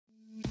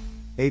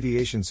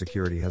Aviation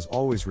security has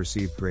always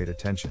received great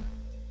attention.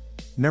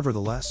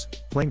 Nevertheless,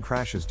 plane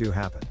crashes do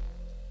happen.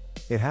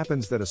 It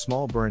happens that a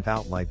small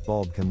burnt-out light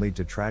bulb can lead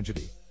to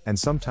tragedy, and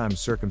sometimes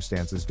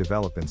circumstances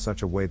develop in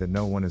such a way that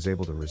no one is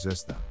able to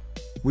resist them.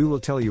 We will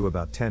tell you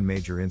about 10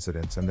 major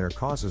incidents and their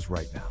causes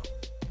right now.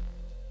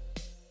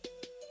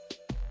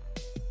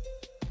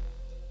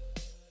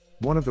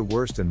 One of the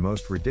worst and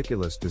most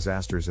ridiculous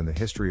disasters in the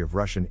history of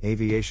Russian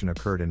aviation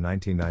occurred in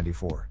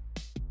 1994.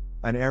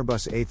 An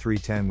Airbus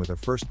A310 with a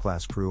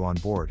first-class crew on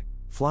board,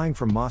 flying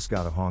from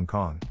Moscow to Hong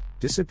Kong,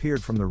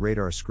 disappeared from the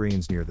radar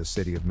screens near the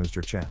city of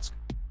Muzhirchansk.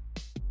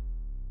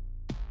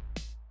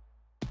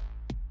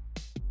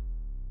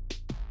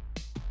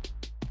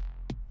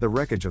 The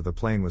wreckage of the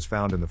plane was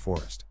found in the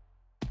forest.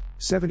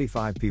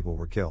 75 people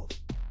were killed.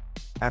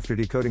 After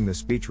decoding the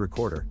speech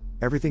recorder,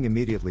 everything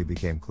immediately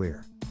became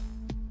clear.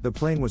 The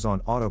plane was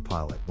on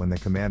autopilot when the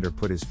commander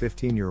put his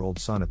 15-year-old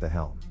son at the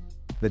helm.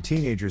 The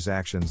teenager's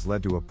actions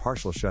led to a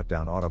partial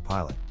shutdown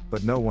autopilot,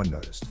 but no one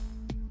noticed.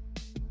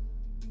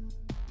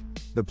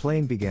 The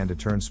plane began to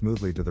turn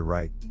smoothly to the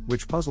right,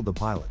 which puzzled the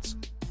pilots.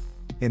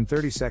 In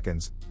 30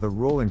 seconds, the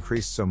roll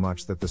increased so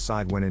much that the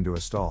side went into a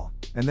stall,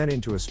 and then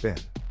into a spin.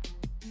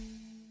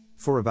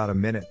 For about a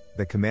minute,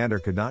 the commander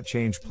could not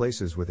change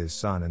places with his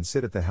son and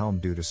sit at the helm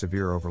due to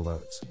severe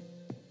overloads.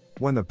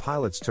 When the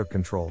pilots took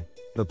control,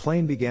 the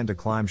plane began to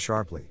climb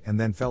sharply and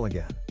then fell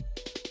again.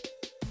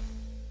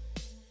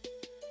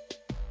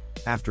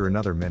 After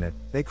another minute,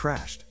 they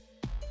crashed.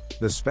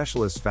 The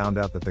specialists found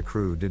out that the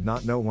crew did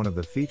not know one of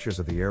the features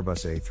of the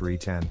Airbus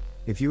A310: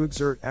 if you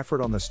exert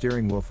effort on the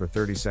steering wheel for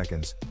 30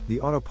 seconds,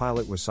 the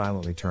autopilot was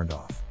silently turned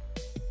off.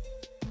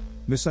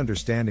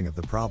 Misunderstanding of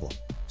the problem,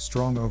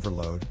 strong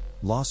overload,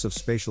 loss of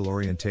spatial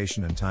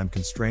orientation and time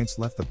constraints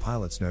left the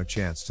pilots no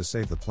chance to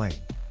save the plane.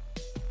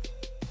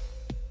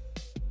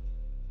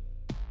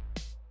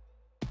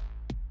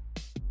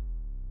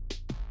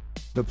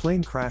 The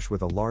plane crash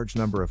with a large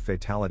number of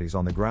fatalities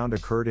on the ground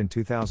occurred in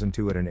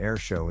 2002 at an air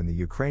show in the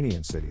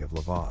Ukrainian city of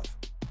Lvov.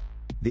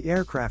 The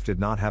aircraft did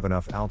not have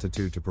enough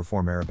altitude to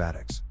perform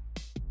aerobatics.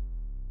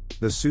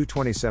 The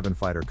Su-27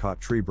 fighter caught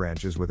tree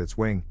branches with its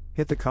wing,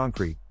 hit the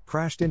concrete,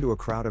 crashed into a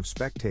crowd of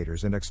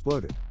spectators and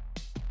exploded.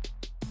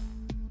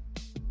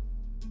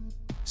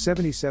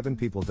 77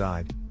 people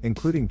died,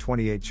 including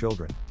 28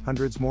 children,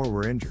 hundreds more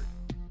were injured.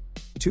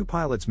 2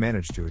 pilots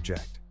managed to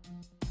eject.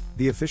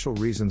 The official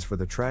reasons for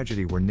the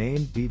tragedy were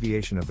named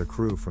deviation of the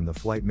crew from the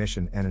flight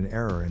mission and an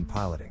error in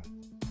piloting.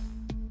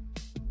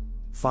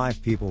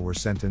 5 people were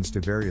sentenced to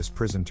various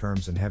prison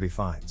terms and heavy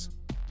fines.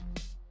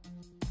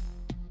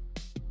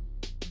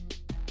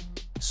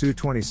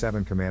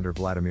 Su-27 commander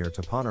Vladimir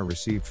Topana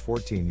received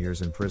 14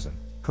 years in prison,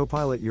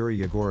 co-pilot Yuri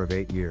Yegorov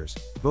 8 years,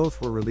 both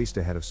were released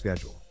ahead of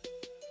schedule.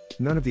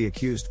 None of the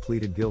accused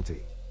pleaded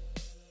guilty.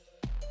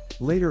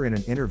 Later in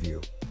an interview,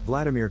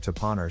 Vladimir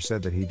Topana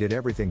said that he did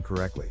everything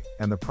correctly,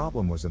 and the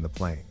problem was in the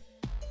plane.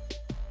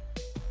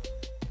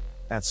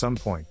 At some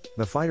point,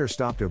 the fighter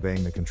stopped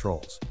obeying the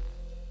controls.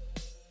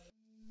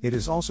 It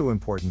is also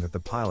important that the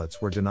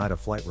pilots were denied a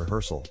flight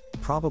rehearsal,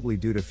 probably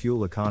due to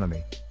fuel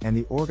economy, and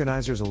the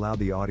organizers allowed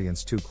the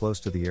audience too close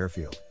to the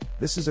airfield.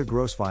 This is a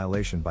gross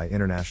violation by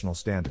international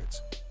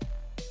standards.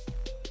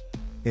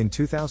 In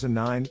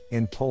 2009,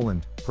 in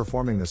Poland,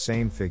 performing the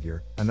same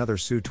figure, another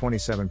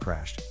Su-27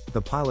 crashed.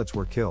 The pilots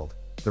were killed.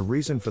 The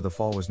reason for the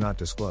fall was not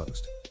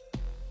disclosed.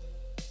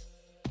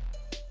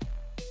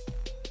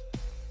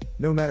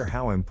 No matter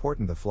how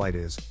important the flight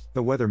is,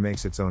 the weather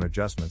makes its own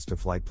adjustments to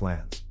flight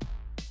plans.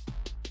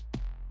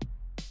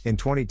 In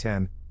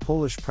 2010,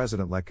 Polish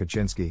President Lech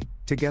Kaczynski,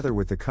 together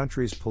with the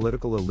country's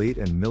political elite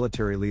and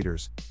military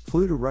leaders,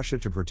 flew to Russia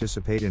to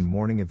participate in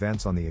mourning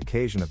events on the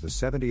occasion of the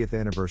 70th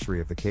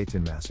anniversary of the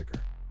Katyn massacre.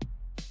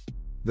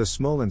 The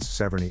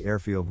Smolensk-Severny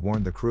airfield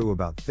warned the crew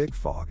about thick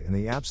fog and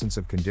the absence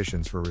of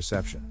conditions for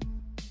reception.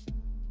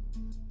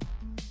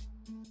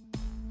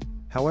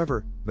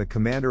 However, the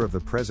commander of the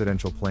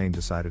presidential plane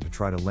decided to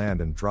try to land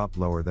and dropped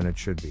lower than it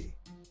should be.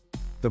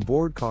 The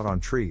board caught on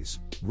trees,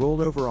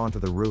 rolled over onto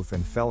the roof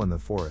and fell in the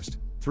forest,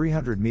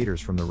 300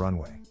 meters from the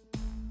runway.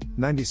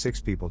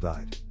 96 people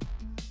died.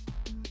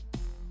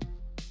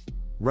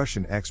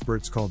 Russian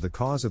experts called the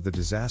cause of the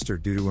disaster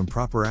due to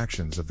improper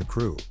actions of the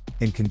crew,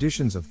 in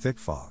conditions of thick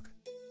fog.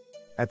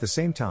 At the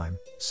same time,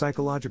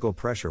 psychological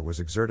pressure was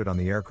exerted on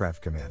the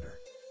aircraft commander.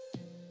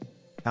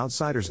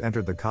 Outsiders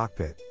entered the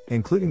cockpit,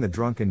 including the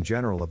drunken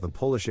general of the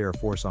Polish Air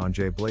Force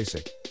Andrzej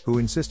Blasik, who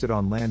insisted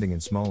on landing in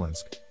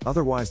Smolensk,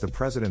 otherwise the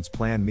president's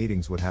planned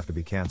meetings would have to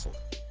be cancelled.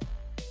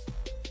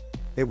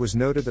 It was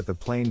noted that the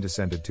plane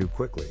descended too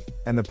quickly,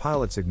 and the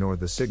pilots ignored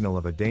the signal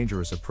of a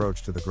dangerous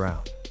approach to the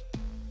ground.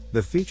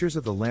 The features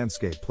of the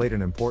landscape played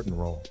an important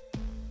role.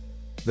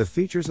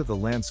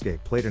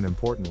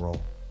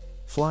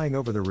 Flying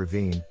over the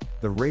ravine,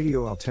 the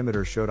radio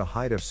altimeter showed a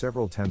height of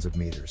several tens of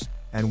meters,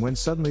 and when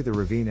suddenly the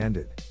ravine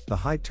ended, the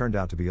height turned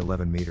out to be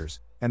 11 meters,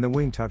 and the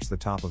wing touched the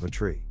top of a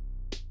tree.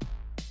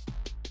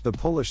 The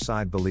Polish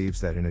side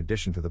believes that in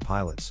addition to the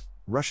pilots,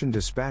 Russian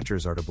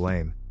dispatchers are to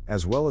blame,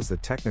 as well as the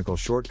technical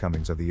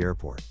shortcomings of the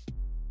airport.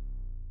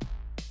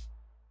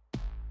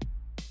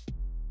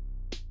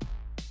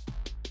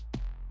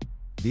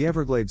 The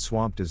Everglades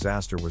swamp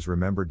disaster was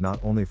remembered not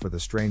only for the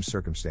strange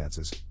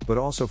circumstances, but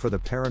also for the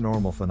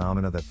paranormal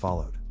phenomena that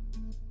followed.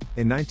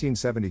 In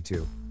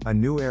 1972, a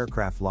new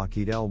aircraft,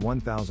 Lockheed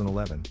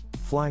L-1011,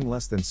 flying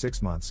less than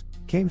 6 months,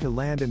 came to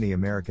land in the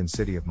American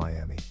city of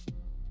Miami.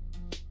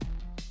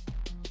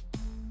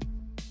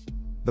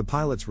 The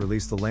pilots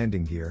released the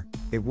landing gear.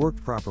 It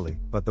worked properly,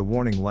 but the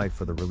warning light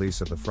for the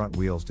release of the front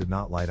wheels did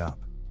not light up.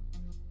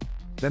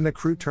 Then the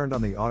crew turned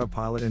on the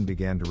autopilot and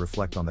began to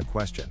reflect on the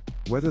question,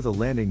 whether the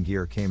landing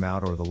gear came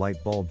out or the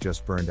light bulb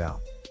just burned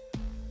out.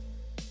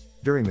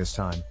 During this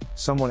time,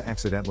 someone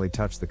accidentally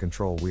touched the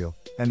control wheel,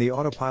 and the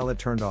autopilot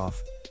turned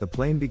off. The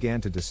plane began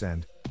to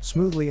descend,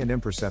 smoothly and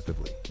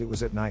imperceptibly. It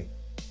was at night.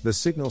 The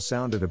signal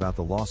sounded about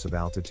the loss of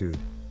altitude,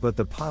 but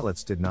the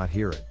pilots did not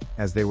hear it,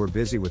 as they were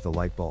busy with the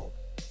light bulb.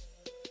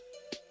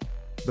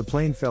 The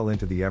plane fell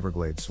into the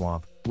Everglades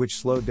swamp, which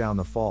slowed down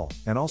the fall,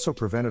 and also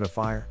prevented a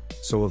fire,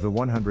 so of the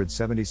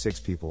 176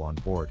 people on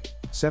board,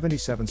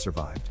 77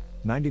 survived,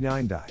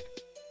 99 died.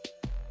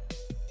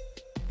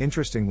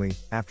 Interestingly,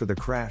 after the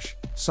crash,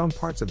 some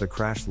parts of the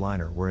crashed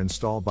liner were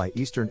installed by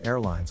Eastern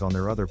Airlines on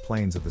their other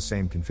planes of the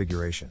same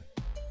configuration.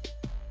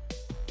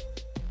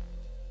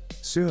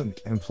 Soon,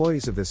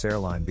 employees of this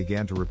airline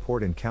began to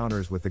report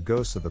encounters with the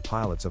ghosts of the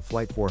pilots of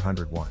Flight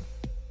 401.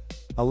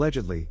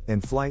 Allegedly,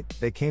 in flight,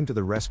 they came to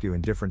the rescue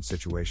in different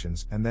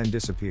situations and then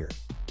disappeared.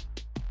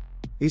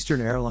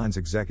 Eastern Airlines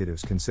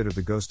executives considered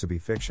the ghost to be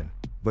fiction,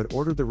 but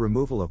ordered the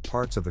removal of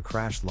parts of the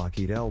crashed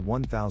Lockheed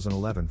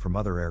L-1011 from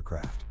other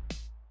aircraft.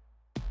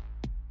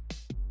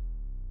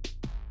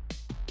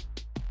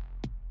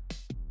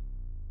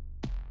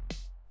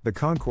 The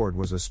Concorde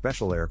was a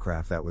special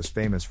aircraft that was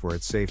famous for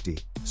its safety,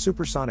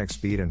 supersonic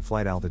speed and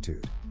flight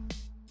altitude.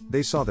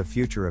 They saw the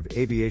future of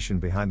aviation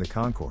behind the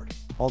Concorde,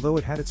 although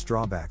it had its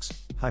drawbacks,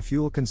 high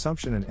fuel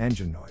consumption and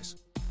engine noise.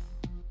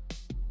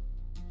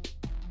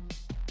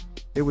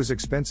 It was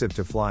expensive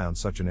to fly on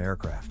such an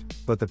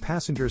aircraft, but the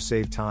passengers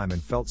saved time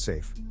and felt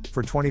safe.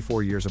 For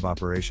 24 years of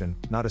operation,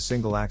 not a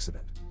single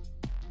accident.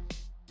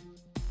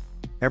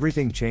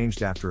 Everything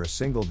changed after a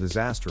single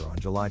disaster on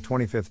July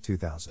 25,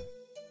 2000.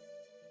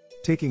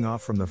 Taking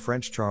off from the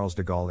French Charles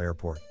de Gaulle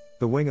Airport,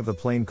 the wing of the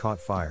plane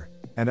caught fire,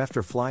 and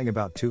after flying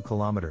about 2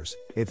 kilometers,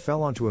 it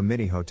fell onto a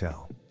mini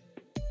hotel.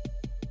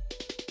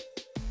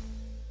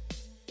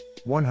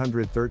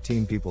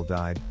 113 people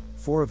died,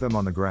 4 of them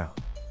on the ground.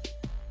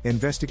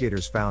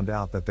 Investigators found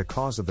out that the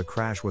cause of the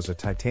crash was a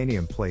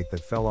titanium plate that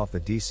fell off the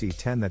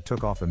DC-10 that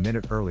took off a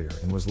minute earlier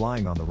and was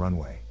lying on the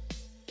runway.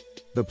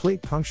 The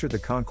plate punctured the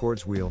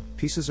Concorde's wheel,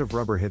 pieces of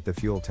rubber hit the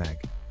fuel tank,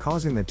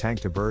 causing the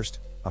tank to burst,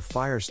 a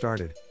fire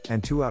started,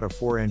 and 2 out of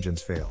 4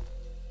 engines failed.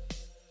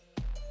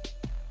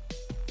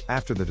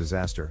 After the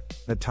disaster,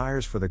 the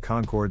tires for the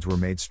Concordes were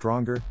made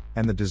stronger,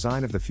 and the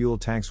design of the fuel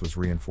tanks was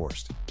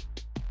reinforced.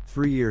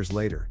 3 years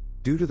later,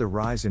 due to the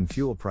rise in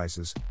fuel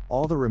prices,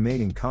 all the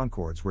remaining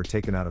Concordes were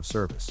taken out of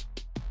service.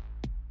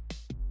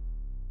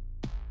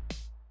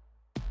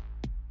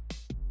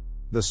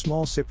 The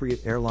small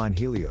Cypriot airline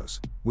Helios,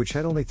 which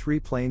had only 3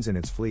 planes in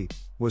its fleet,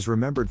 was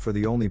remembered for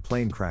the only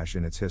plane crash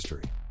in its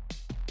history.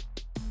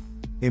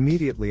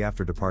 Immediately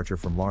after departure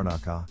from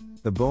Larnaca,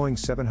 the Boeing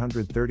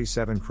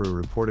 737 crew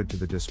reported to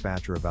the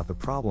dispatcher about the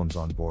problems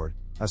on board.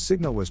 A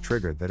signal was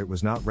triggered that it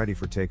was not ready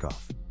for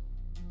takeoff.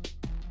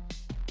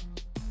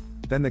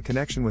 Then the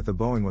connection with the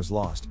Boeing was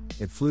lost.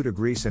 It flew to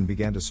Greece and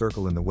began to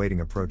circle in the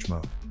waiting approach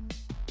mode.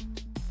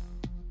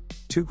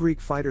 2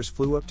 Greek fighters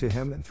flew up to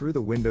him, and through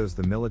the windows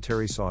the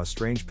military saw a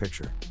strange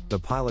picture. The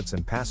pilots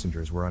and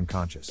passengers were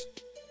unconscious.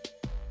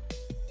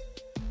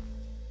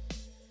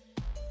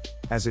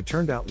 As it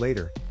turned out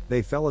later,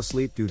 they fell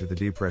asleep due to the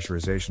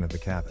depressurization of the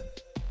cabin.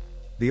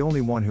 The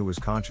only one who was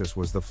conscious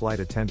was the flight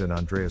attendant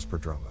Andreas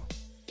Prodromou.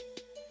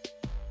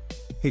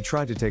 He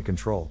tried to take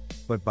control,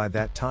 but by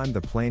that time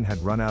the plane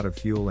had run out of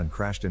fuel and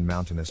crashed in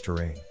mountainous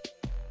terrain.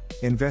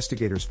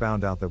 Investigators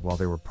found out that while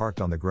they were parked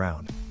on the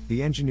ground,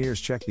 the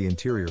engineers checked the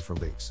interior for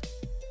leaks.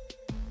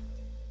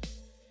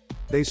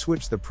 They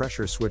switched the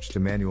pressure switch to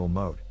manual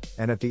mode,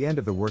 and at the end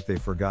of the work they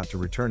forgot to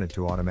return it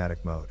to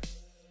automatic mode.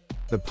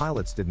 The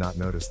pilots did not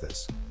notice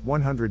this.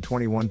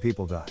 121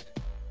 people died.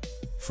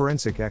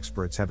 Forensic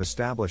experts have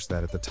established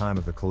that at the time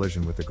of the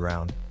collision with the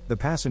ground, the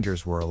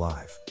passengers were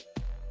alive.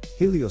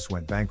 Helios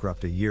went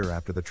bankrupt a year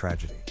after the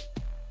tragedy.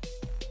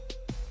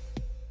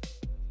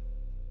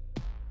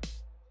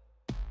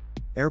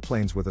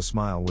 Airplanes with a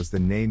Smile was the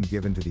name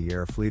given to the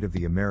air fleet of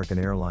the American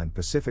airline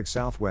Pacific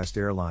Southwest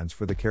Airlines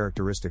for the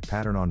characteristic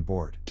pattern on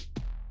board.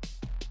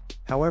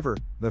 However,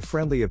 the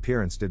friendly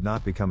appearance did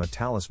not become a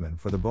talisman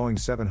for the Boeing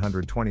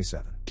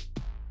 727.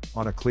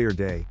 On a clear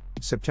day,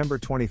 September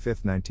 25,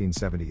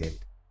 1978.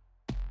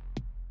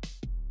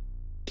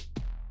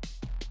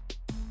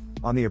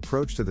 On the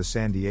approach to the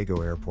San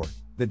Diego airport,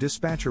 the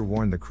dispatcher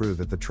warned the crew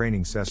that the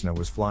training Cessna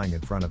was flying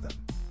in front of them.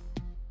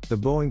 The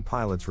Boeing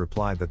pilots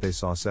replied that they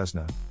saw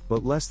Cessna,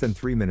 but less than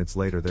 3 minutes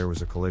later there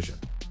was a collision.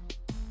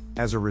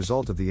 As a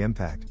result of the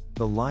impact,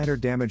 the liner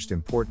damaged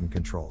important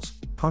controls,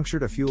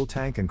 punctured a fuel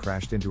tank and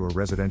crashed into a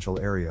residential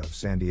area of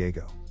San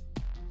Diego.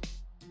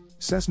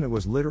 Cessna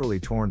was literally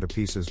torn to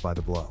pieces by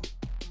the blow.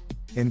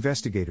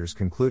 Investigators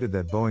concluded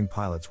that Boeing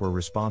pilots were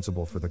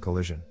responsible for the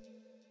collision.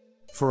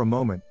 For a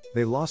moment,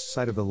 they lost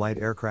sight of the light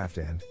aircraft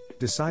and,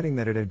 deciding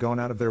that it had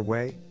gone out of their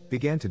way,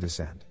 began to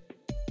descend.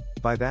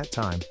 By that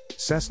time,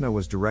 Cessna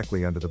was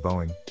directly under the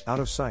Boeing, out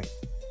of sight.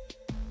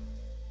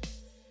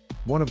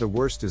 One of the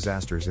worst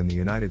disasters in the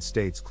United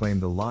States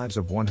claimed the lives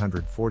of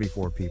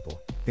 144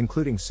 people,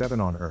 including 7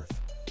 on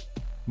Earth.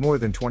 More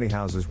than 20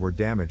 houses were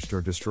damaged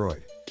or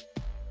destroyed.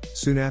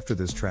 Soon after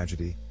this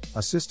tragedy,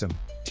 a system,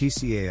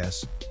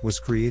 TCAS, was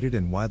created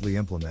and widely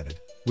implemented,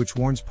 which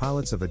warns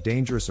pilots of a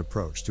dangerous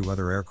approach to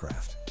other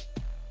aircraft.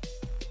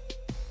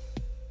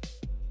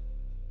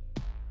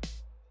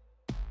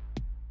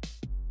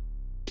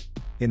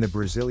 In the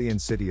Brazilian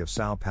city of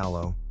São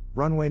Paulo,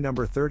 runway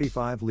number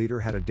 35 Leader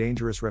had a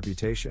dangerous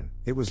reputation.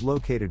 It was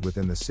located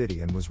within the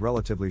city and was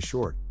relatively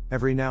short.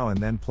 Every now and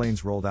then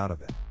planes rolled out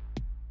of it.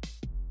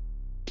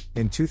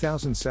 In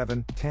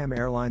 2007, TAM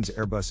Airlines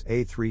Airbus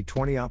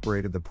A320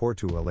 operated the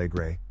Porto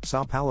Alegre,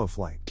 São Paulo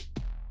flight.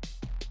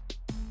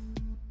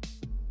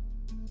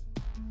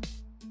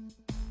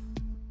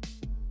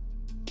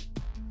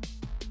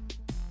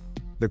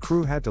 The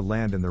crew had to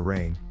land in the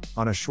rain,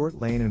 on a short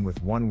lane and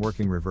with one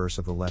working reverse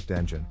of the left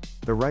engine.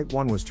 The right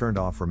one was turned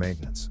off for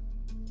maintenance.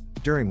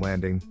 During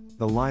landing,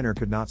 the liner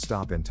could not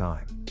stop in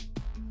time.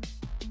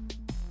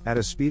 At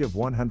a speed of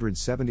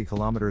 170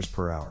 km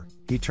per hour,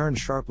 he turned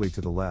sharply to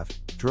the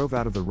left, drove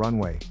out of the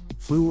runway,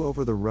 flew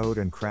over the road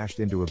and crashed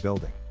into a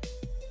building.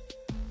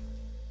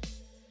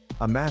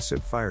 A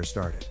massive fire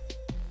started.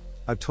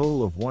 A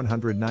total of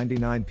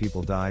 199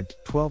 people died,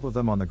 12 of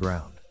them on the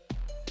ground.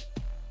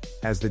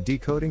 As the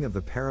decoding of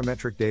the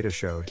parametric data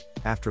showed,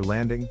 after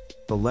landing,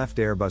 the left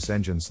Airbus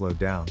engine slowed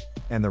down,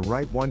 and the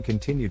right one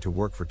continued to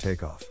work for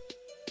takeoff.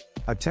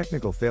 A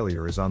technical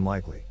failure is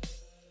unlikely.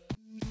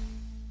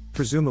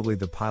 Presumably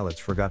the pilots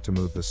forgot to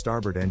move the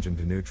starboard engine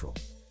to neutral.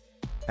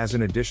 As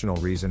an additional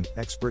reason,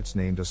 experts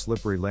named a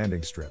slippery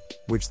landing strip,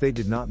 which they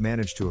did not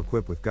manage to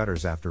equip with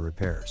gutters after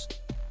repairs.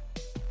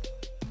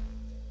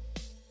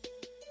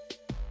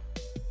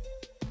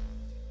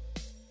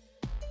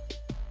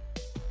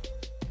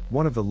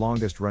 One of the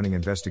longest-running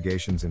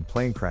investigations in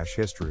plane crash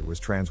history was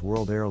Trans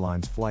World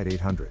Airlines Flight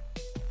 800.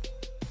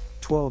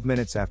 12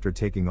 minutes after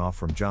taking off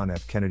from John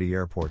F. Kennedy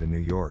Airport in New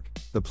York,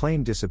 the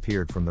plane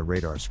disappeared from the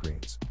radar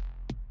screens.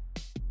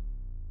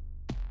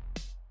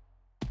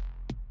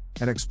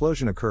 An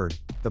explosion occurred,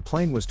 the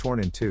plane was torn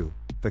in two,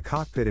 the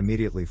cockpit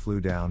immediately flew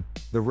down,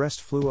 the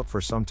rest flew up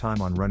for some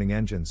time on running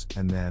engines,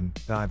 and then,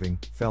 diving,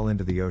 fell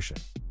into the ocean.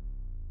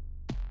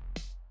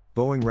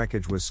 Boeing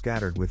wreckage was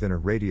scattered within a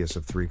radius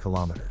of 3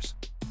 kilometers.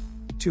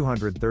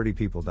 230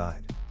 people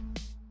died.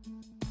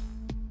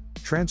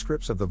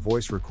 Transcripts of the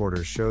voice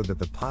recorders showed that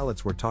the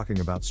pilots were talking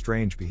about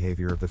strange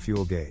behavior of the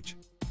fuel gauge.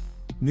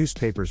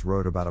 Newspapers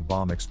wrote about a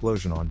bomb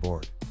explosion on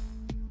board.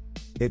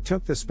 It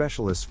took the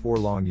specialists 4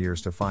 long years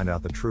to find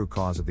out the true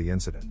cause of the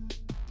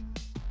incident.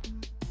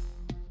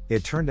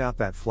 It turned out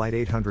that Flight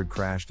 800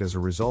 crashed as a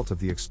result of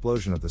the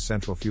explosion of the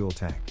central fuel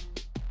tank.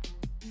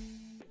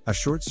 A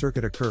short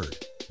circuit occurred,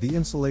 the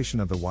insulation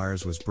of the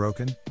wires was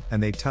broken,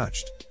 and they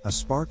touched. A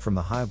spark from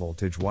the high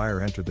voltage wire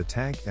entered the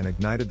tank and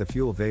ignited the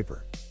fuel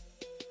vapor.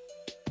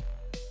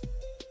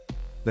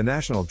 The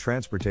National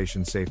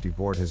Transportation Safety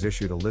Board has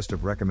issued a list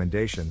of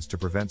recommendations to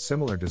prevent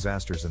similar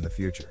disasters in the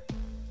future.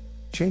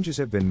 Changes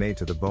have been made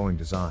to the Boeing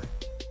design.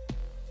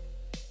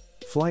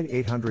 Flight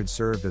 800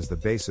 served as the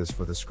basis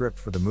for the script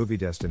for the movie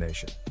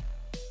Destination.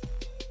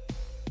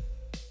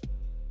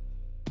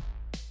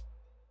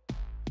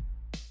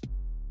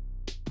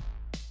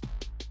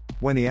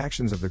 When the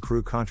actions of the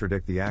crew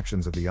contradict the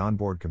actions of the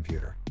onboard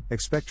computer,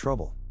 expect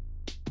trouble.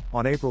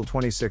 On April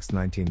 26,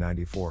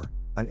 1994,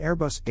 an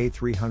Airbus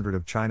A300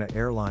 of China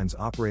Airlines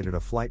operated a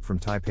flight from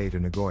Taipei to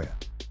Nagoya.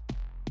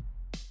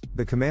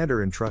 The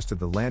commander entrusted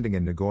the landing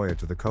in Nagoya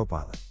to the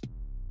co-pilot.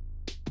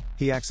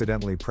 He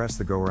accidentally pressed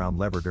the go-around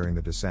lever during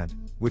the descent,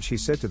 which he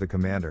said to the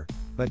commander,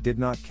 but did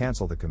not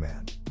cancel the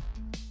command.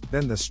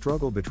 Then the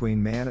struggle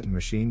between man and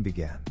machine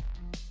began.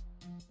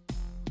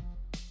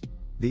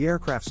 The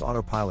aircraft's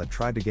autopilot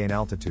tried to gain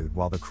altitude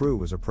while the crew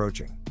was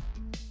approaching.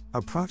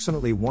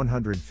 Approximately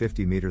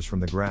 150 meters from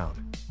the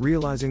ground,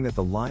 realizing that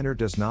the liner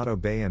does not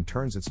obey and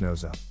turns its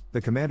nose up,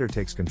 the commander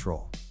takes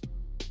control.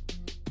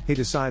 He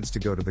decides to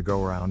go to the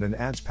go-around and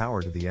adds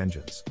power to the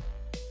engines.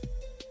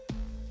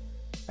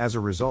 As a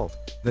result,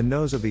 the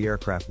nose of the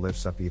aircraft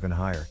lifts up even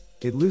higher,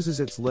 it loses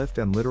its lift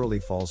and literally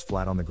falls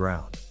flat on the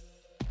ground.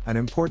 An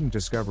important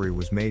discovery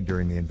was made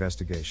during the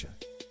investigation.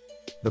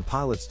 The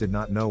pilots did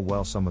not know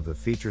well some of the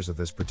features of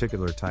this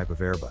particular type of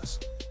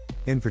Airbus.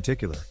 In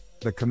particular,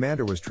 the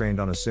commander was trained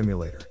on a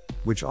simulator,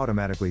 which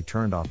automatically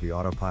turned off the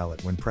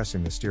autopilot when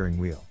pressing the steering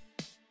wheel.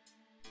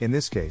 In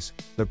this case,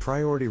 the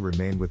priority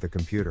remained with the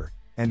computer,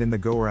 and in the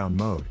go-around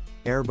mode,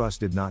 Airbus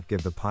did not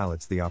give the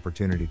pilots the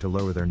opportunity to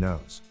lower their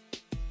nose.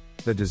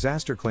 The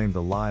disaster claimed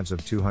the lives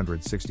of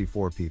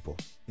 264 people.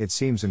 It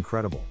seems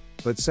incredible,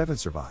 but 7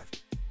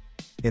 survived.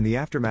 In the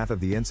aftermath of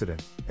the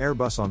incident,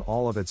 Airbus on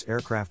all of its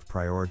aircraft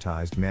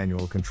prioritized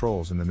manual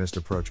controls in the missed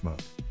approach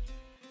mode.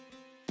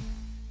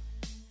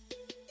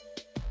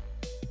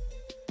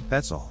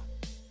 That's all.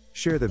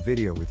 Share the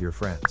video with your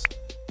friends.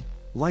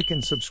 Like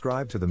and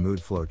subscribe to the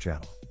Mood Flow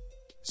channel.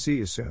 See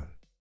you soon.